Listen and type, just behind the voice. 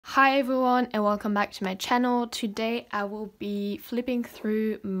Hi everyone and welcome back to my channel. Today I will be flipping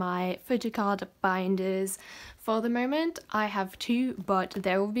through my photocard binders. For the moment I have two, but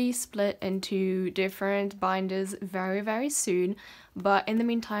they will be split into different binders very soon. But in the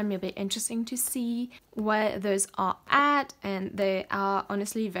meantime it'll be interesting to see where those are at, and they are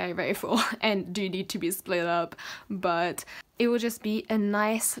honestly very full and do need to be split up, but it will just be a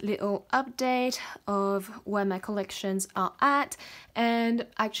nice little update of where my collections are at. And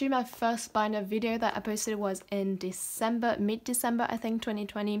actually my first binder video that I posted was in December, mid-December I think,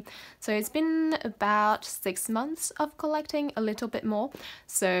 2020. So it's been about 6 months of collecting, a little bit more.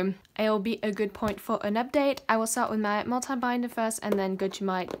 So it'll be a good point for an update. I will start with my multi-binder first and then go to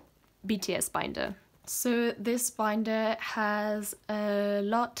my BTS binder. So this binder has a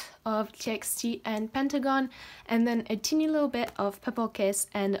lot of TXT and Pentagon, and then a teeny little bit of Purple Kiss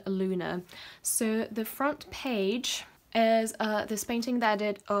and Loona. So the front page is this painting that I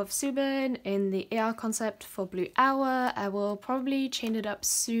did of Subin in the AR concept for Blue Hour. I will probably chain it up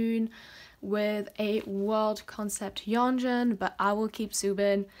soon with a world concept Yeonjun, but I will keep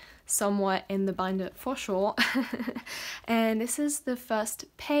Subin somewhere in the binder for sure. And this is the first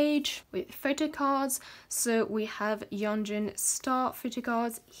page with photocards. So we have Yeonjun star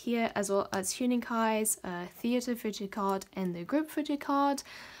photocards here, as well as Huening-Kai's theater photocard and the group photocard.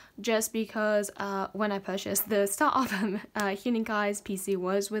 Just because when I purchased the star album, Huening-Kai's PC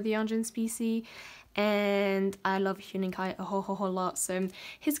was with Yeonjun's PC, and I love Huening-Kai a whole lot, so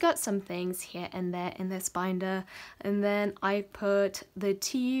he's got some things here and there in this binder. And then I put the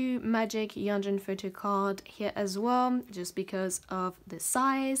TU Magic Yeonjun photo card here as well, just because of the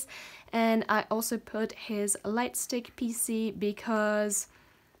size. And I also put his Lightstick PC because,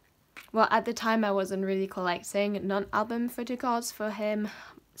 well, at the time I wasn't really collecting non-album photo cards for him,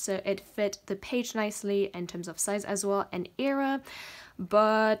 so it fit the page nicely in terms of size as well and era.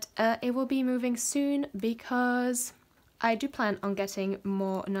 But it will be moving soon because I do plan on getting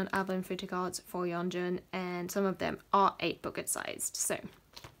more non-album photocards for Yeonjun, and some of them are 8 pocket sized. So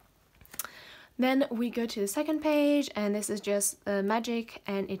then we go to the second page, and this is just the Magic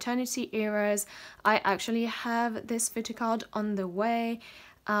and Eternity eras. I actually have this photocard on the way,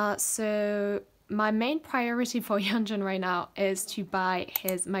 so my main priority for Yeonjun right now is to buy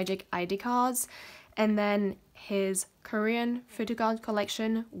his Magic ID cards, and then his Korean photocard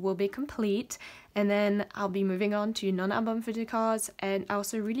collection will be complete, and then I'll be moving on to non-album photocards. And I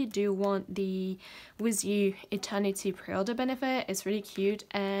also really do want the With You Eternity pre-order benefit. It's really cute,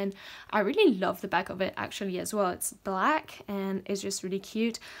 and I really love the back of it actually as well. It's black and it's just really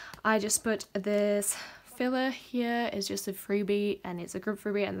cute. I just put this filler here. Is just a freebie, and it's a group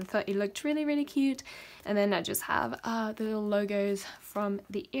freebie, and I thought it looked really cute. And then I just have the little logos from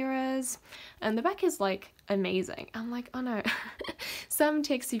the eras, and the back is like amazing. I'm like, oh no. Some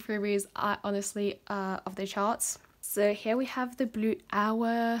TXT freebies are honestly off the charts. So here we have the Blue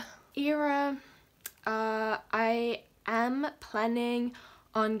Hour era. I am planning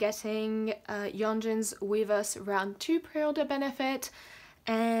on getting Yeonjun's Weverse Round 2 pre-order benefit,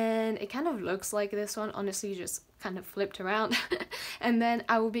 and it kind of looks like this one, honestly, just kind of flipped around. And then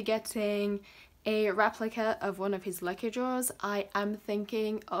I will be getting a replica of one of his lucky drawers. I am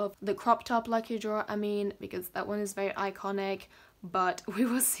thinking of the crop top lucky drawer, because that one is very iconic, but we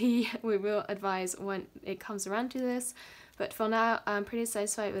will see. We will advise when it comes around to this. But for now, I'm pretty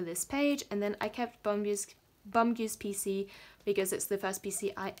satisfied with this page. And then I kept Bumgyu's PC because it's the first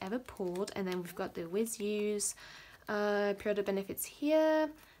PC I ever pulled. And then we've got the With You's pre-order benefits here,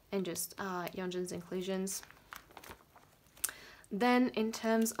 and just Yeonjun's inclusions. Then in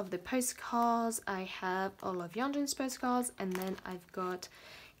terms of the postcards, I have all of Yeonjun's postcards, and then I've got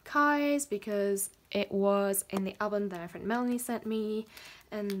Kai's because it was in the album that my friend Melanie sent me.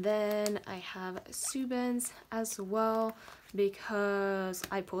 And then I have Subin's as well because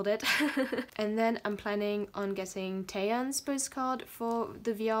I pulled it. And then I'm planning on getting Taeyeon's postcard for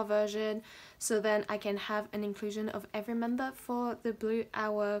the VR version, so then I can have an inclusion of every member for the Blue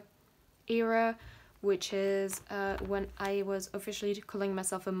Hour era, which is when I was officially calling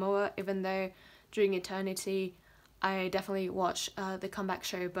myself a Moa, even though during Eternity I definitely watched the comeback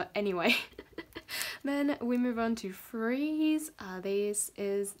show. But anyway. Then we move on to Freeze. This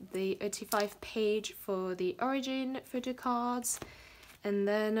is the 85 page for the Origin photocards. And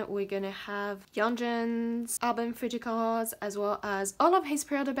then we're gonna have Yeonjun's album photocards, as well as all of his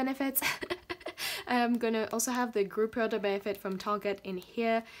pre-order benefits. I'm gonna also have the group pre-order benefit from Target in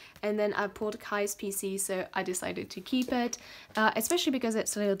here. And then I pulled Kai's PC, so I decided to keep it, especially because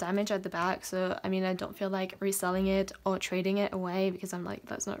it's a little damaged at the back. So I don't feel like reselling it or trading it away, because I'm like,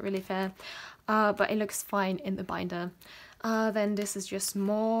 that's not really fair. But it looks fine in the binder. Then this is just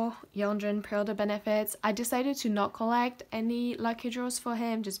more Yeonjun pre-order benefits. I decided to not collect any lucky draws for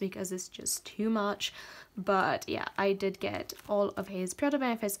him just because it's just too much. But yeah, I did get all of his pre-order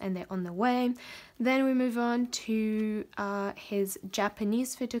benefits and they're on the way. Then we move on to his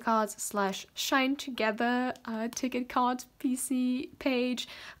Japanese photocards slash Shine Together ticket card PC page.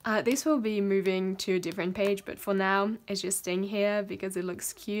 This will be moving to a different page, but for now it's just staying here because it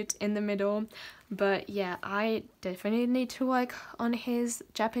looks cute in the middle. But yeah, I definitely need to work on his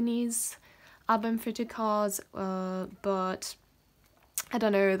Japanese album photocards, but I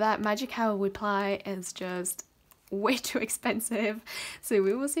don't know, that Magic Hour reply is just way too expensive, so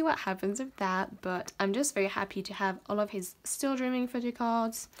we will see what happens with that. But I'm just very happy to have all of his Still Dreaming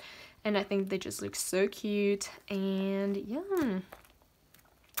photocards, and I think they just look so cute. And yeah,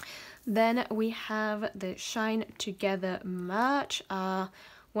 then we have the Shine Together merch.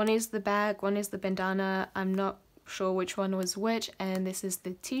 One is the bag, one is the bandana, I'm not sure which one was which, and this is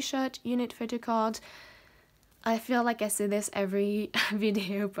the t-shirt unit photocard. I feel like I say this every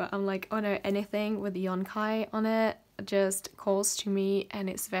video, but I'm like, oh no, anything with Yonkai on it just calls to me, and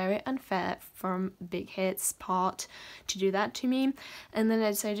it's very unfair from Big Hit's part to do that to me. And then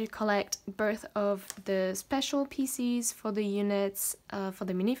I decided to collect both of the special PCs for the units, for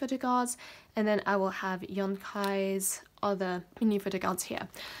the mini photocards, and then I will have Yonkai's other mini photocards here.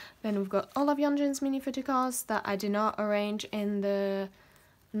 Then we've got all of Yeonjun's mini photocards that I did not arrange in the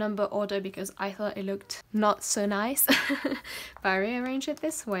number order because I thought it looked not so nice, but I rearranged it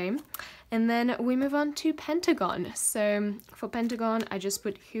this way. And then we move on to Pentagon. So for Pentagon, I just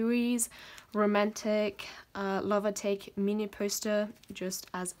put Hui's romantic lover take mini poster just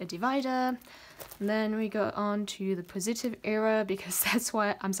as a divider. And then we go on to the positive era because that's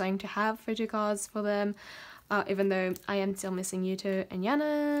why I'm starting to have photocards for them. Even though I am still missing Yuto and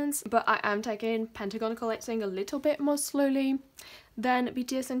Yanan's, but I am taking Pentagon collecting a little bit more slowly than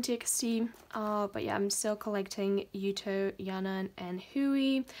BTS and TXT, but yeah, I'm still collecting Yuto, Yanan and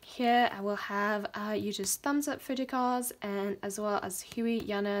Hui. Here I will have Yuto's thumbs up photocards, and as well as Hui,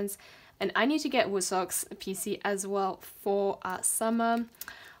 Yanan's, and I need to get Woosok's PC as well for summer.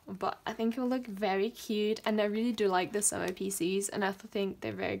 But I think it will look very cute, and I really do like the summer PCs, and I think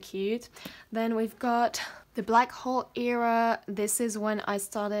they're very cute. Then we've got the Black Hole era. This is when I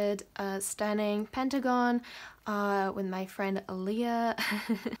started standing Pentagon with my friend Aaliyah.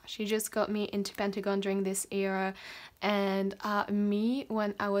 She just got me into Pentagon during this era, and me,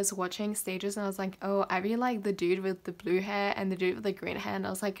 when I was watching stages and I was like, oh, I really like the dude with the blue hair and the dude with the green hair, and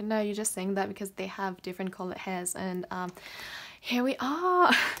I was like, no, you're just saying that because they have different colored hairs. And here we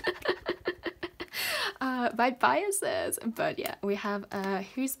are. By biases, but yeah, we have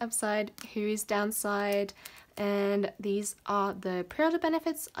Who's Upside, Who's Downside, and these are the pre-order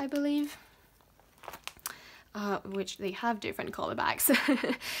benefits, I believe, which they have different color backs.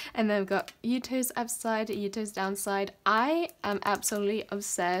 And then we've got Yuto's Upside, Yuto's Downside. I am absolutely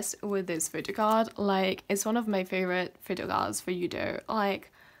obsessed with this photocard. Like, it's one of my favorite photocards for Yuto.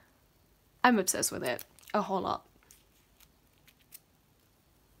 Like, I'm obsessed with it a whole lot.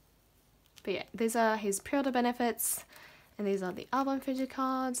 But yeah, these are his pre-order benefits, and these are the album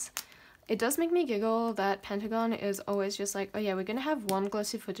photocards. It does make me giggle that Pentagon is always just like, oh yeah, we're gonna have one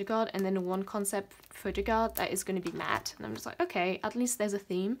glossy photocard and then one concept photocard that is gonna be matte. And I'm just like, okay, at least there's a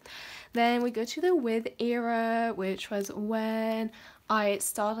theme. Then we go to the With era, which was when I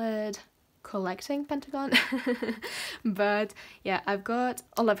started collecting Pentagon. But yeah, I've got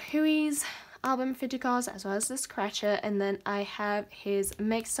all of Hui's album photocards as well as the scratcher, and then I have his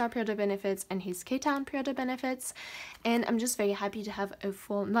Megastar pre-order benefits and his K-Town pre-order benefits, and I'm just very happy to have a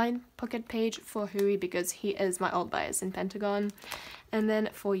full 9 pocket page for Hui because he is my old bias in Pentagon. And then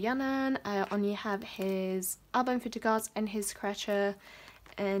for Yanan, I only have his album photocards and his scratcher,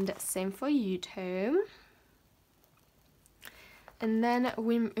 and same for Yuto. And then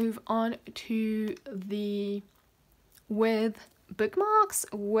we move on to the With bookmarks,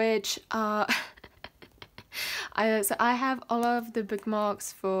 which are so I have all of the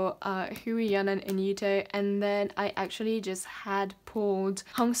bookmarks for Hui, Yanan and Yuto, and then I actually just had pulled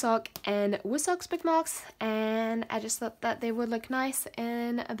Hongsok and Woosok's bookmarks, and I just thought that they would look nice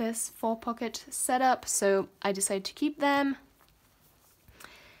in this 4-pocket setup, so I decided to keep them.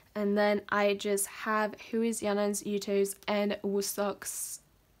 And then I just have Hui's, Yanan's, Yuto's and Woosok's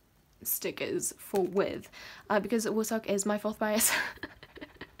stickers for With, because Woosok is my 4th bias.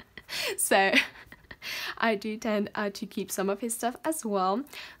 So I do tend to keep some of his stuff as well.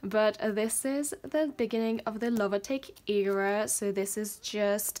 But this is the beginning of the Lover Take era, so this is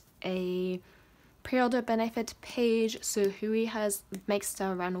just a pre-order benefit page. So Hui has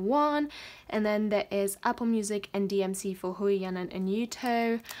Mixstar round 1, and then there is Apple Music and DMC for Hui, Yanan, and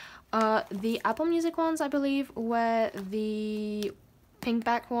Yuto. The Apple Music ones, I believe, were the pink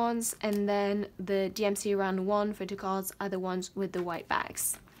back ones, and then the DMC round 1 photo cards are the ones with the white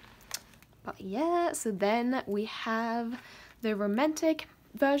backs. But yeah, so then we have the romantic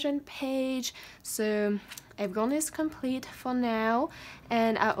version page. So everyone is complete for now,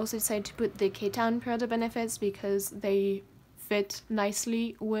 and I also decided to put the K-Town pre-order benefits because they fit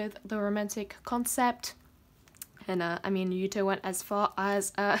nicely with the romantic concept. And I mean, Yuto went as far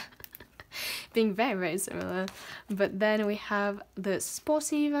as being very similar. But then we have the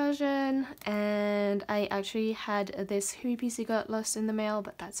sporty version, and I actually had this Hui PC got lost in the mail,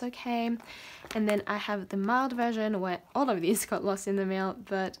 but that's okay. And then I have the mild version where all of these got lost in the mail,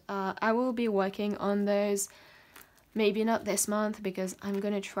 but I will be working on those. Maybe not this month because I'm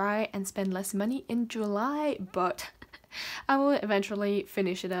gonna try and spend less money in July, but I will eventually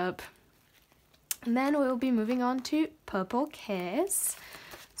finish it up. And then we'll be moving on to Purple Kiss.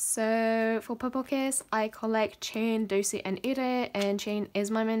 So for Purple Kiss, I collect Chain, Dosi, and Ire, and Chain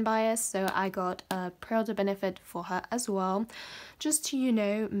is my main bias, so I got a pre-order benefit for her as well, just to, you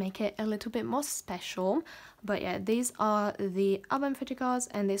know, make it a little bit more special. But yeah, these are the album photo cards,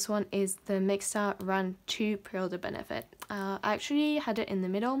 and this one is the Mixstar Run 2 pre-order benefit. I actually had it in the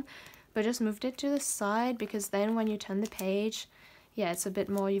middle, but just moved it to the side because then when you turn the page, yeah, it's a bit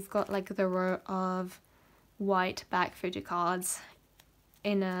more, you've got like the row of white back photo cards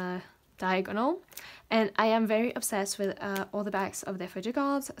in a diagonal, and I am very obsessed with all the backs of their photo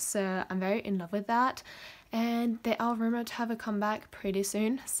cards, so I'm very in love with that, and they are rumored to have a comeback pretty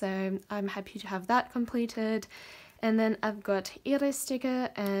soon, so I'm happy to have that completed. And then I've got Iris sticker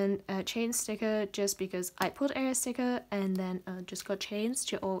and a Chain sticker just because I put Iris sticker and then just got Chains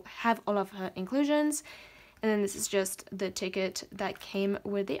to have all of her inclusions. And then this is just the ticket that came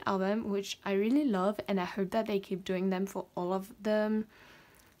with the album, which I really love, and I hope that they keep doing them for all of the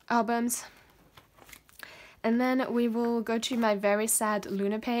albums. And then we will go to my very sad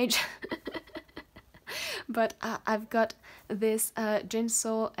Loona page. But I've got this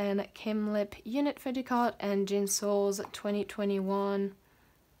Jinsoul and Kim Lip unit photo card and Jinsoul's 2021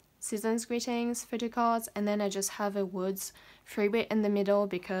 Season's Greetings photo cards, and then I just have a Woods freebie in the middle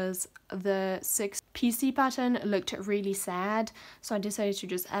because the 6 PC pattern looked really sad, so I decided to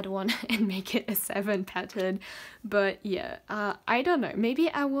just add one and make it a 7 pattern. But yeah, I don't know, maybe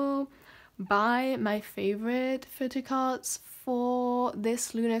I will buy my favorite photo cards for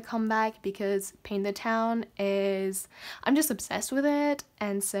this Loona comeback because Paint the Town is, I'm just obsessed with it,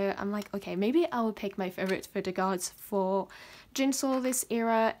 and so I'm like, okay, maybe I will pick my favorite photo cards for Jinsoul this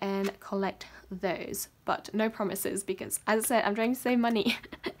era and collect those, but no promises because, as I said, I'm trying to save money.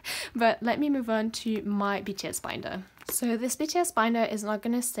 But let me move on to my BTS binder. So this BTS binder is not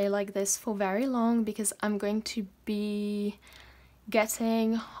going to stay like this for very long because I'm going to be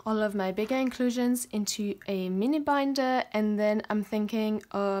getting all of my bigger inclusions into a mini binder, and then I'm thinking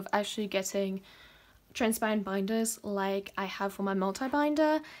of actually getting transparent binders like I have for my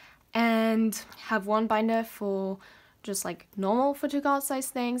multi-binder, and have one binder for just like normal photo card size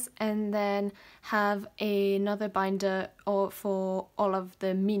things, and then have another binder for all of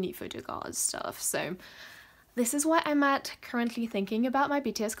the mini photo card stuff. So this is where I'm at currently thinking about my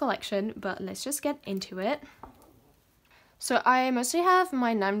BTS collection, but let's just get into it. So I mostly have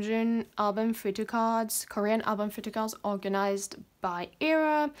my Namjoon album photo cards, Korean album photo cards organized by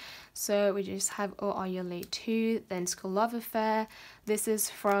era. So we just have Oh Are You Late 2, then School Love Affair. This is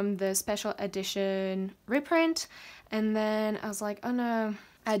from the special edition reprint. And then I was like, oh no,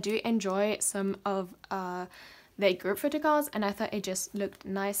 I do enjoy some of their group photo cards, and I thought it just looked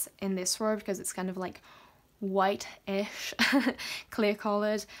nice in this row because it's kind of like white-ish, clear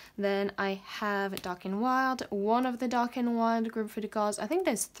colored. Then I have Dark and Wild, one of the Dark and Wild group photo cards. I think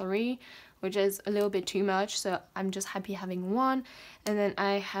there's 3, which is a little bit too much, so I'm just happy having one. And then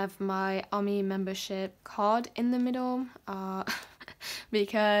I have my ARMY membership card in the middle,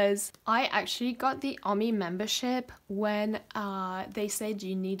 because I actually got the ARMY membership when they said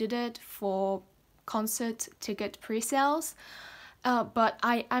you needed it for concert ticket pre-sales. But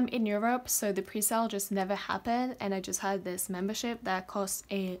I am in Europe, so the pre-sale just never happened, and I just had this membership that cost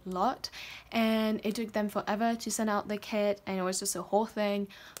a lot, and it took them forever to send out the kit, and it was just a whole thing.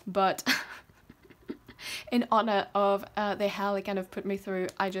 But in honor of the hell it kind of put me through,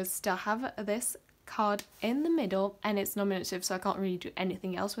 I just still have this card in the middle, and it's nominative, so I can't really do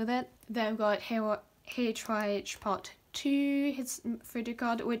anything else with it. Then I've got Hey Try Part 2, his photo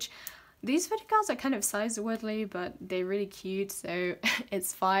card, which These photocards are kind of sized weirdly, but they're really cute, so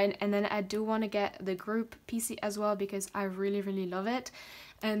it's fine. And then I do want to get the group PC as well because I really love it.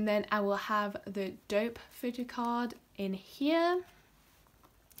 And then I will have the dope photocard in here.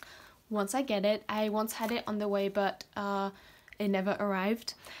 Once I get it, I once had it on the way, but it never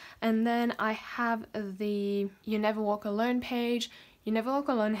arrived. And then I have the You Never Walk Alone page. You Never Walk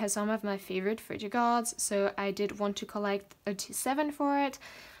Alone has some of my favorite photocards, so I did want to collect a 2/7 for it.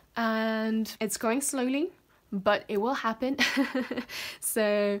 And it's going slowly, but it will happen.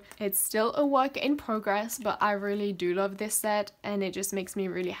 So it's still a work in progress, but I really do love this set and it just makes me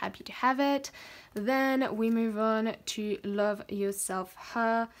really happy to have it. Then we move on to Love Yourself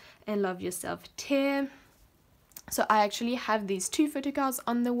Her and Love Yourself Tear. So I actually have these 2 photocards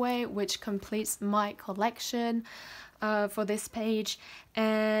on the way, which completes my collection for this page.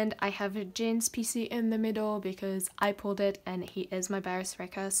 And I have a Jin's PC in the middle because I pulled it and he is my Barris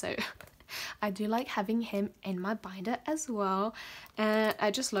wrecker, so I do like having him in my binder as well. And I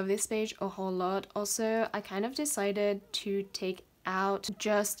just love this page a whole lot. Also, I kind of decided to take out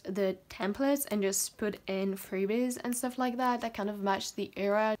just the templates and just put in freebies and stuff like that kind of match the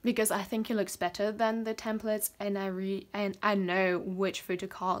era, because I think it looks better than the templates, and I know which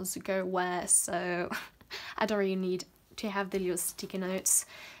photocards go where, so I don't really need to have the little sticky notes.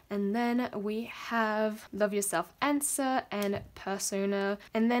 And then we have Love Yourself Answer and Persona.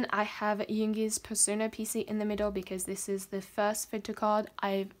 And then I have Yoongi's Persona PC in the middle because this is the first photocard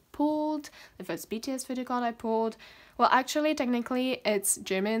I've pulled, the first BTS photocard I pulled. Well, actually, technically, it's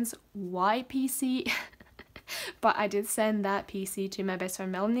Jimin's Y PC, but I did send that PC to my best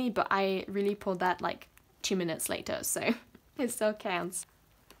friend Melanie, but I really pulled that like 2 minutes later, so it still counts.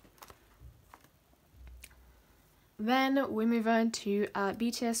 Then we move on to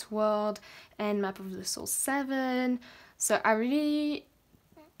BTS World and Map of the Soul 7. So I really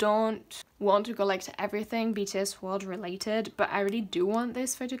don't want to collect everything BTS World related, but I really do want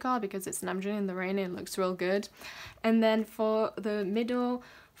this photocard because it's Namjoon in the Rain and it looks real good. And then for the middle,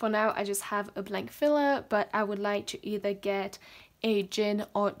 for now I just have a blank filler, but I would like to either get a Jin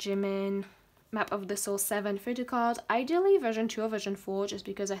or Jimin Map of the Soul 7 photocard, ideally version 2 or version 4, just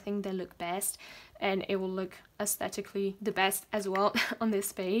because I think they look best and it will look aesthetically the best as well on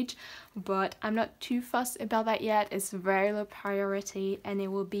this page, but I'm not too fussed about that yet. It's very low priority and it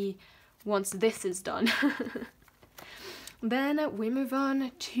will be once this is done. Then we move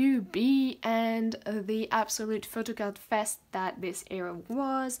on to B and the absolute photocard fest that this era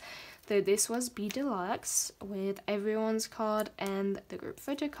was. So this was B Deluxe with everyone's card and the group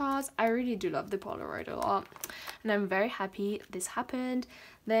photo cards. I really do love the Polaroid a lot and I'm very happy this happened.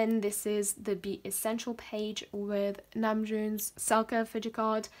 Then this is the B Essential page with Namjoon's Salka photo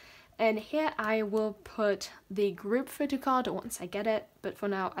card. And here I will put the group photo card once I get it, but for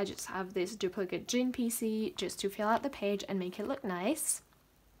now I just have this duplicate Jin PC just to fill out the page and make it look nice.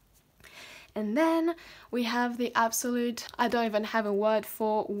 And then we have the absolute, I don't even have a word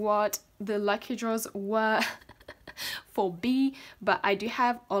for what the lucky draws were for B, but I do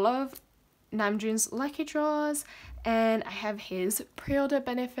have all of Namjoon's lucky draws, and I have his pre-order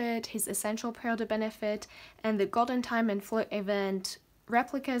benefit, his essential pre-order benefit, and the Golden Time and Float event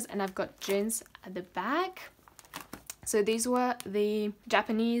replicas, and I've got Jin's at the back. So these were the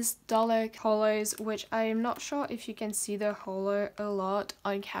Japanese dollar holos, which I'm not sure if you can see the holo a lot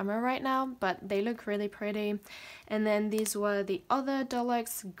on camera right now, but they look really pretty. And then these were the other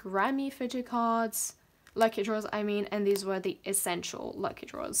deluxe Grammy photo cards, lucky draws I mean, and these were the essential lucky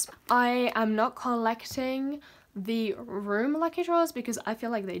draws. I am not collecting the room lucky draws because I feel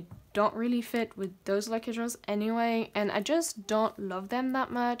like they don't really fit with those lucky draws anyway, and I just don't love them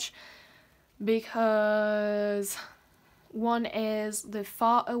that much because one is the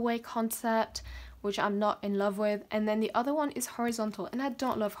far away concept, which I'm not in love with, and then the other one is horizontal, and I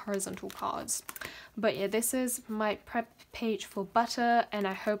don't love horizontal cards. But yeah, this is my prep page for Butter, and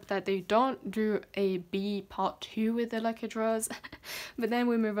I hope that they don't do a B part 2 with the lucky draws. But then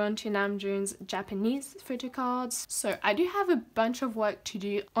we move on to Namjoon's Japanese photo cards. So I do have a bunch of work to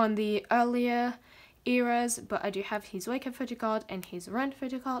do on the earlier eras, but I do have his Wake Up photo card and his Run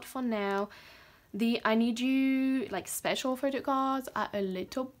photo card for now. The I Need You like special photo cards are a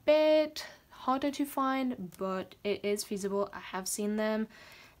little bit harder to find, but it is feasible. I have seen them.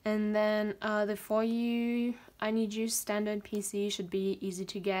 And then the For You I Need You standard PC should be easy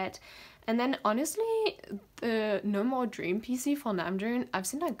to get. And then honestly, the No More Dream PC for Namjoon, I've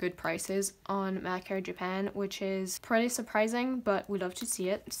seen at good prices on Mercari Japan, which is pretty surprising, but we love to see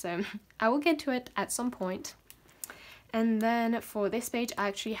it, so I will get to it at some point. And then for this page, I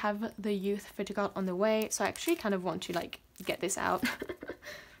actually have the youth photo card on the way, so I actually kind of want to like get this out.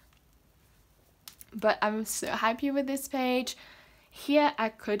 but I'm so happy with this page. Here I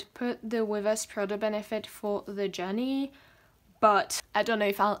could put the With Us product benefit for the journey, but I don't know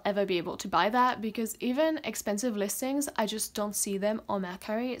if I'll ever be able to buy that because even expensive listings, I just don't see them on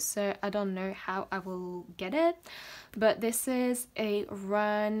Mercari, so I don't know how I will get it. But this is a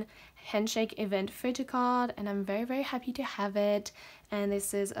Run Handshake event photo card and I'm very happy to have it. And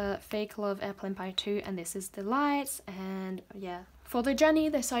this is a Fake Love Airplane Pie 2 and this is the lights. And yeah, for the journey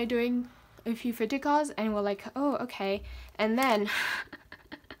they started doing a few photo cards and we're like, oh okay. And then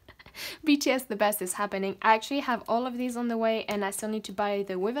BTS The Best is happening. I actually have all of these on the way and I still need to buy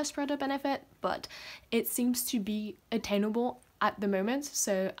the With Us product benefit, but it seems to be attainable at the moment,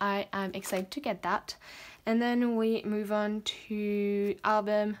 so I am excited to get that. And then we move on to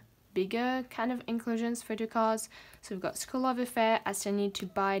album bigger kind of inclusions photo cards. So we've got School of Affair. I still need to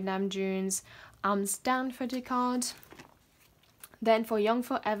buy Namjoon's Arms Down photo card. Then for Young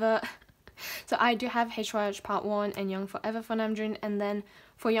Forever, so I do have HYH Part 1 and Young Forever for Namjoon, and then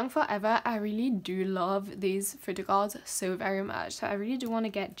for Young Forever, I really do love these photo cards so very much. So I really do want to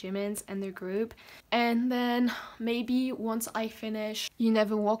get Jimin's and the group. And then maybe once I finish You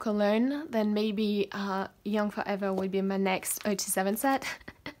Never Walk Alone, then maybe Young Forever will be my next OT7 set.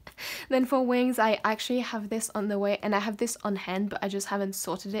 Then for Wings, I actually have this on the way and I have this on hand, but I just haven't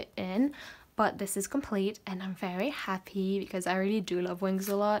sorted it in. But this is complete and I'm very happy because I really do love Wings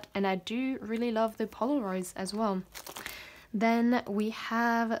a lot and I do really love the Polaroids as well. Then we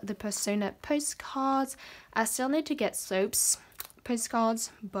have the Persona postcards. I still need to get Soaps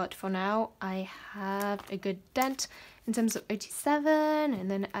postcards, but for now I have a good dent in terms of OT7,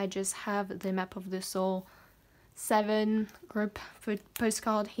 and then I just have the Map of the Soul 7 group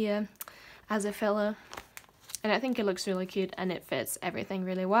postcard here as a filler, and I think it looks really cute and it fits everything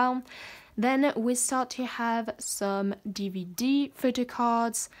really well. Then we start to have some DVD photo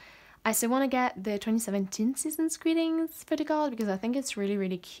cards. I still want to get the 2017 Season's Greetings photo card because I think it's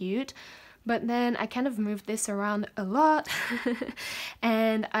really cute. But then I kind of moved this around a lot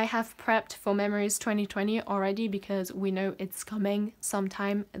and I have prepped for Memories 2020 already because we know it's coming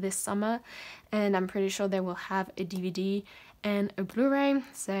sometime this summer and I'm pretty sure they will have a DVD and a Blu-ray,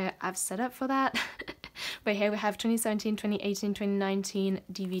 so I've set up for that. But here we have 2017, 2018, 2019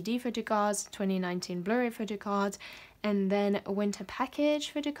 DVD photo cards, 2019 Blu-ray photo cards, and then a winter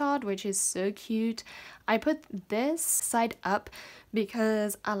package photo card, which is so cute. I put this side up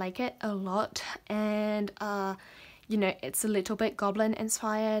because I like it a lot, and you know, it's a little bit Goblin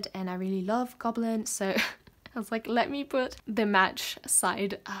inspired and I really love Goblin, so I was like, let me put the match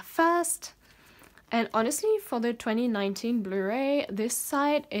side first. And honestly, for the 2019 Blu-ray, this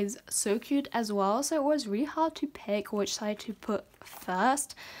side is so cute as well, so it was really hard to pick which side to put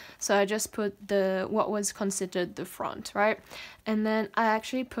first. So I just put the what was considered the front, right? And then I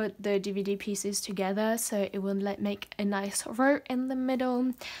actually put the DVD pieces together so it will make a nice row in the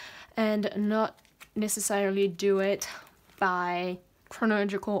middle and not necessarily do it by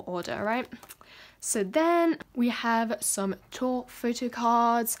chronological order, right? So then we have some tour photo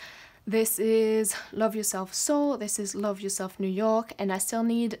cards. This is Love Yourself Seoul, this is Love Yourself New York, and I still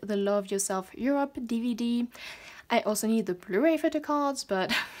need the Love Yourself Europe DVD. I also need the Blu-ray photo cards,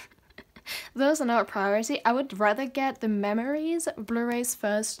 but those are not a priority. I would rather get the Memories Blu-rays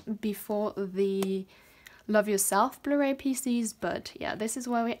first before the Love Yourself Blu-ray PCs, but yeah, this is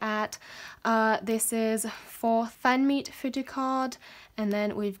where we're at. This is for Fan Meet photo card, and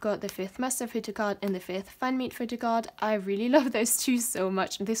then we've got the Fifth Master photo card and the Fifth Fan Meet photo card. I really love those two so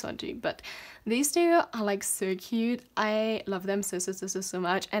much, this one too, but these two are like so cute. I love them so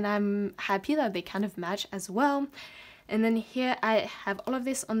much, and I'm happy that they kind of match as well. And then here I have all of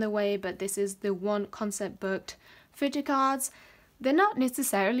this on the way, but this is the one concept booked photo cards. They're not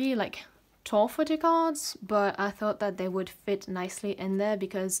necessarily like tour photo cards, but I thought that they would fit nicely in there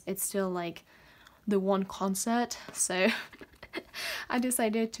because it's still like the one concert, so I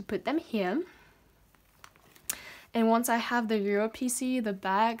decided to put them here. And once I have the Euro PC, the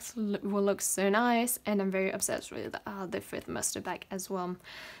bags will look so nice, and I'm very obsessed with the Fifth Master bag as well.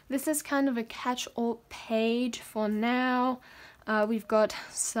 This is kind of a catch-all page for now. We've got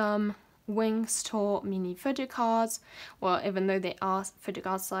some Wings Tour mini photo cards, well, even though they are photo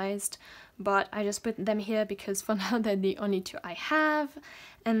card sized, but I just put them here because for now they're the only two I have.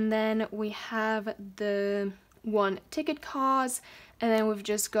 And then we have the one ticket cards, and then we've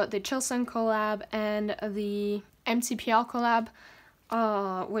just got the Chilson collab and the MTPR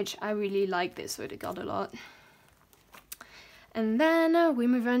collab, which I really like this photo card a lot. And then we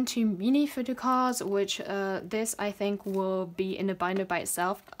move on to mini photo cards, which this I think will be in a binder by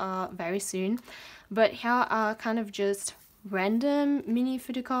itself very soon. But here are kind of just random mini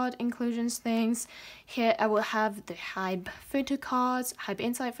photocard inclusions things. Here I will have the Hype photocards, Hype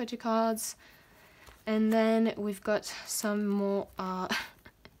Insight photocards, and then we've got some more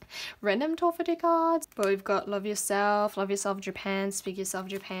random tour photocards, but we've got Love Yourself Japan, Speak Yourself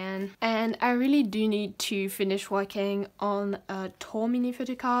Japan, and I really do need to finish working on tour mini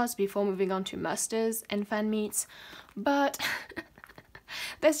photocards before moving on to musters and fan meets, but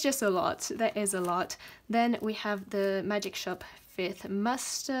that's just a lot. That is a lot. Then we have the Magic Shop 5th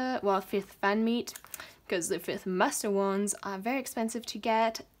muster, well, 5th fan meet, because the 5th muster ones are very expensive to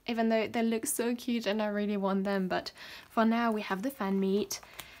get, even though they look so cute and I really want them. But for now we have the fan meet,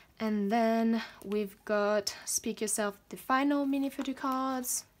 and then we've got Speak Yourself, the final mini photo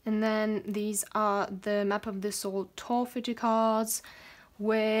cards, and then these are the Map of the Soul tour photo cards,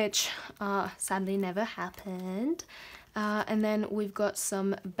 which sadly never happened. And then we've got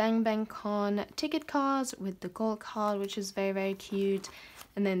some Bang Bang Con ticket cards with the gold card, which is very, very cute.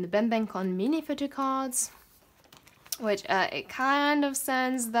 And then the Bang Bang Con mini photo cards, which it kind of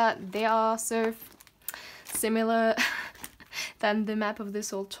sense that they are so similar than the Map of the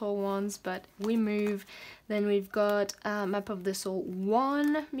Soul tour ones, but we move. Then we've got Map of the Soul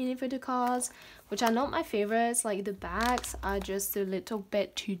 1 mini photo cards, which are not my favorites. Like, the backs are just a little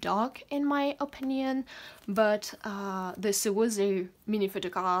bit too dark in my opinion, but the Suwuzu mini photo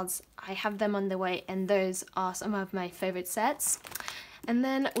cards, I have them on the way, and those are some of my favorite sets. And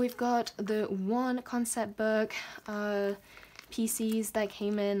then we've got the one concept book PCs that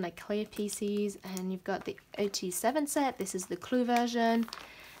came in, like clear PCs, and you've got the OT7 set. This is the Clue version,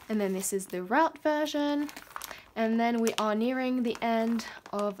 and then this is the Route version. And then we are nearing the end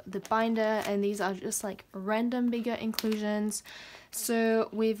of the binder, and these are just like random bigger inclusions. So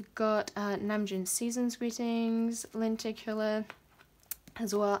we've got Namjoon's Season's Greetings lenticular,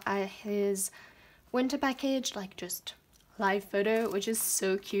 as well as his winter package, like just live photo, which is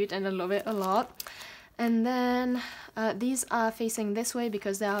so cute and I love it a lot. And then these are facing this way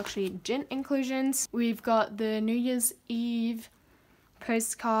because they're actually Jin inclusions. We've got the New Year's Eve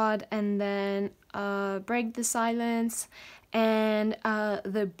postcard, and then Break the Silence, and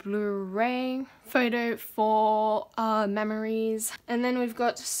the Blu-ray photo for memories. And then we've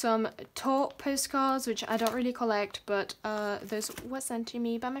got some tour postcards, which I don't really collect, but those were sent to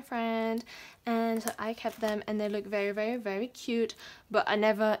me by my friend, and I kept them, and they look very, very, very cute, but I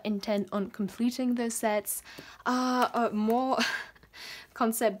never intend on completing those sets. More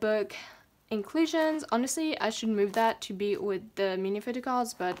concept book inclusions. Honestly, I should move that to be with the mini photo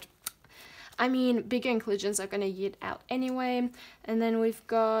cards, but I mean, bigger inclusions are gonna get out anyway. And then we've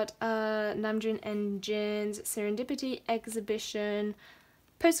got Namjoon and Jin's Serendipity exhibition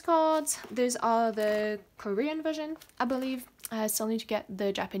postcards. Those are the Korean version, I believe. I still need to get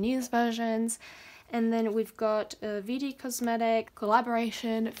the Japanese versions. And then we've got VD Cosmetic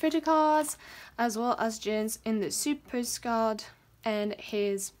collaboration photo cards, as well as Jin's in the soup postcard and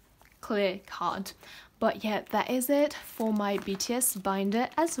his clear card. But yeah, that is it for my BTS binder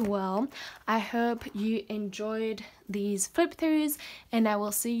as well. I hope you enjoyed these flip throughs, and I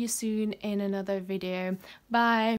will see you soon in another video. Bye!